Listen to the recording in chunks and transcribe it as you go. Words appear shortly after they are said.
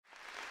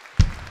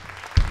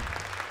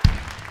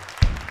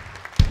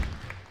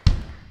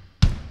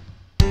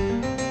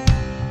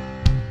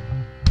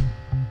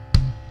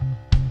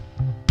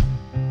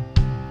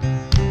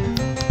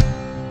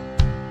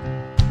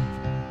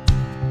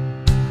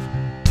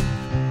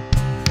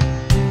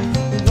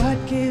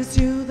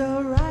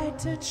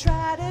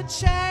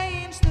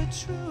change the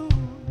truth.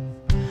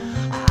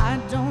 I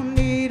don't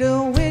need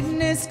a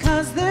witness,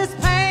 'cause this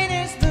pain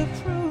is the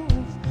proof.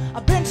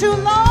 I've been too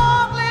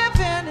long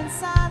living in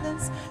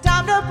silence.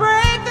 Time to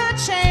break the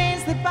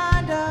chains that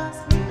bind us.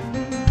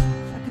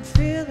 I can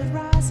feel it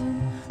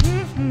rising.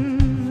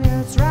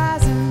 Yeah, it's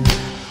rising.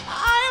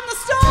 I am the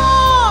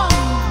storm.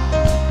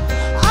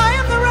 I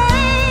am the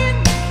rain.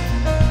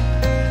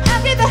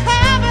 Empty the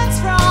heavens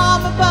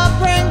from above.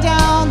 Bring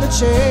down the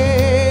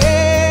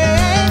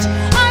change.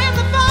 I am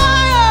the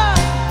fire.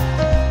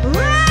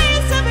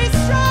 Raise to be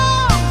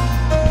strong.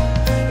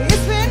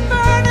 It's been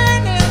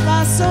burning in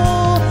my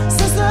soul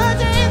since the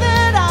day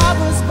that I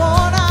was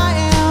born. I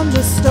am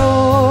the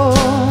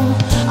storm.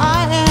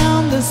 I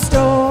am the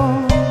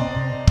storm.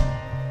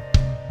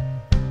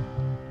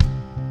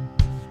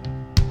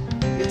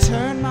 You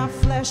turned my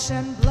flesh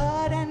and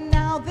blood, and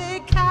now they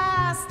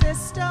cast their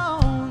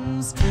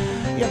stones.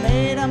 You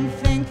made them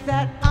think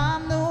that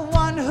I'm the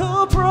one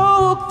who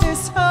broke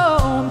this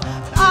home.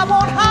 But I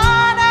won't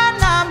hide and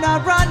I'm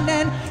not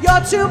running.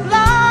 You're too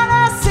blind,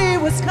 I see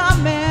what's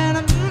coming.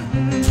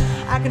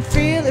 I can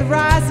feel it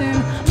rising.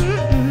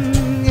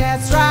 Yeah,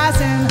 it's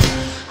rising.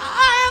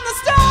 I am the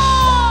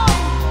storm.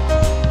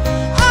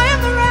 I am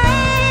the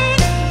rain.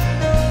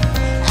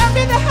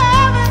 Empty the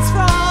heavens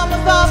from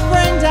above.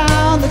 Bring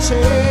down the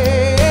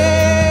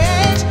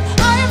change.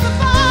 I am the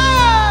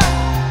fire.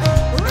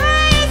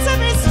 Raise to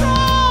be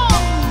strong.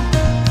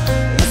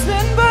 It's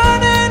been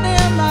burning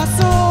in my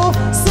soul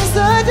since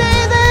the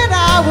day that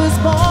I was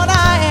born.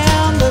 I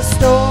am the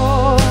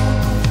storm.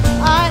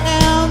 I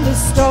am the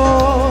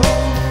storm.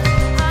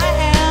 I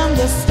am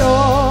the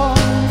storm.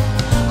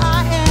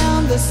 I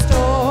am the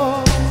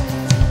storm.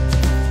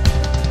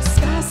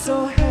 Sky so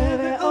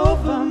heavy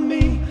over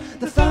me,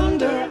 the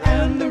thunder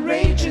and the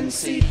raging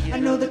sea. I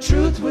know the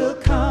truth will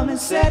come and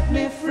set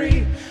me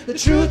free. The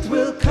truth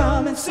will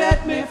come and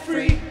set me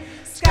free.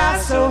 Sky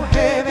so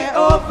heavy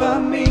over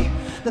me,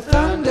 the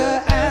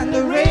thunder and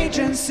the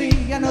raging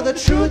sea. I know the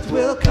truth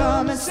will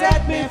come and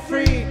set me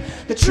free.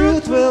 The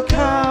truth will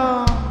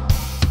come.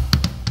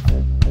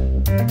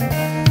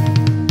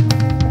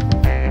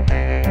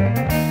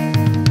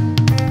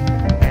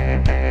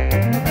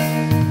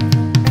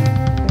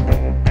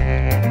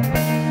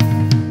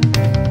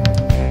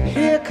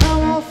 Here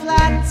come old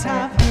flat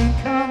top, he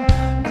come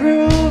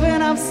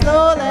grooving up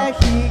slowly.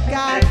 He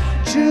got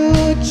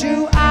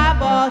juju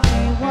eyeball,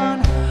 he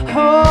won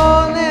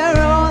holy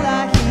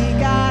roller. He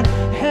got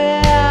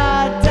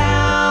hair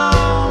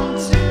down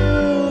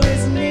to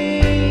his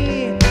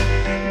knee.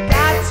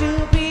 Got to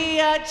be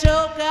a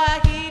joker,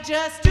 he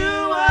just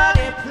do what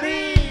he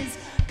please.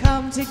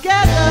 Come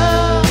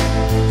together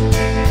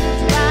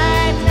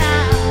right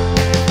now.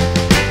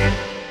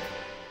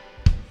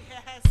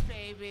 Yes,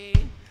 baby.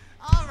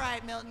 All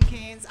right, Milton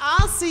Keynes,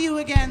 I'll see you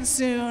again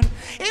soon.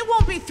 It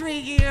won't be 3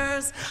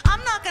 years.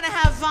 I'm not gonna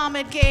have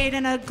Vomitgate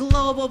and a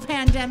global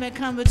pandemic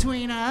come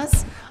between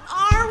us.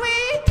 Are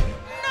we?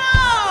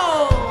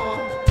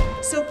 No!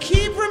 So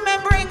keep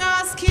remembering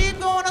us, keep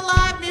going to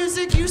live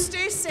music, you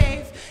stay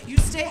safe, you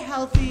stay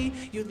healthy,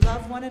 you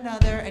love one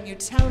another, and you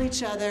tell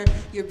each other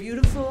you're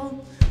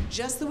beautiful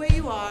just the way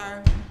you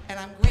are, and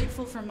I'm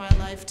grateful for my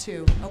life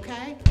too,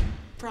 okay?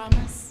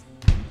 Promise?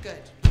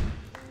 Good.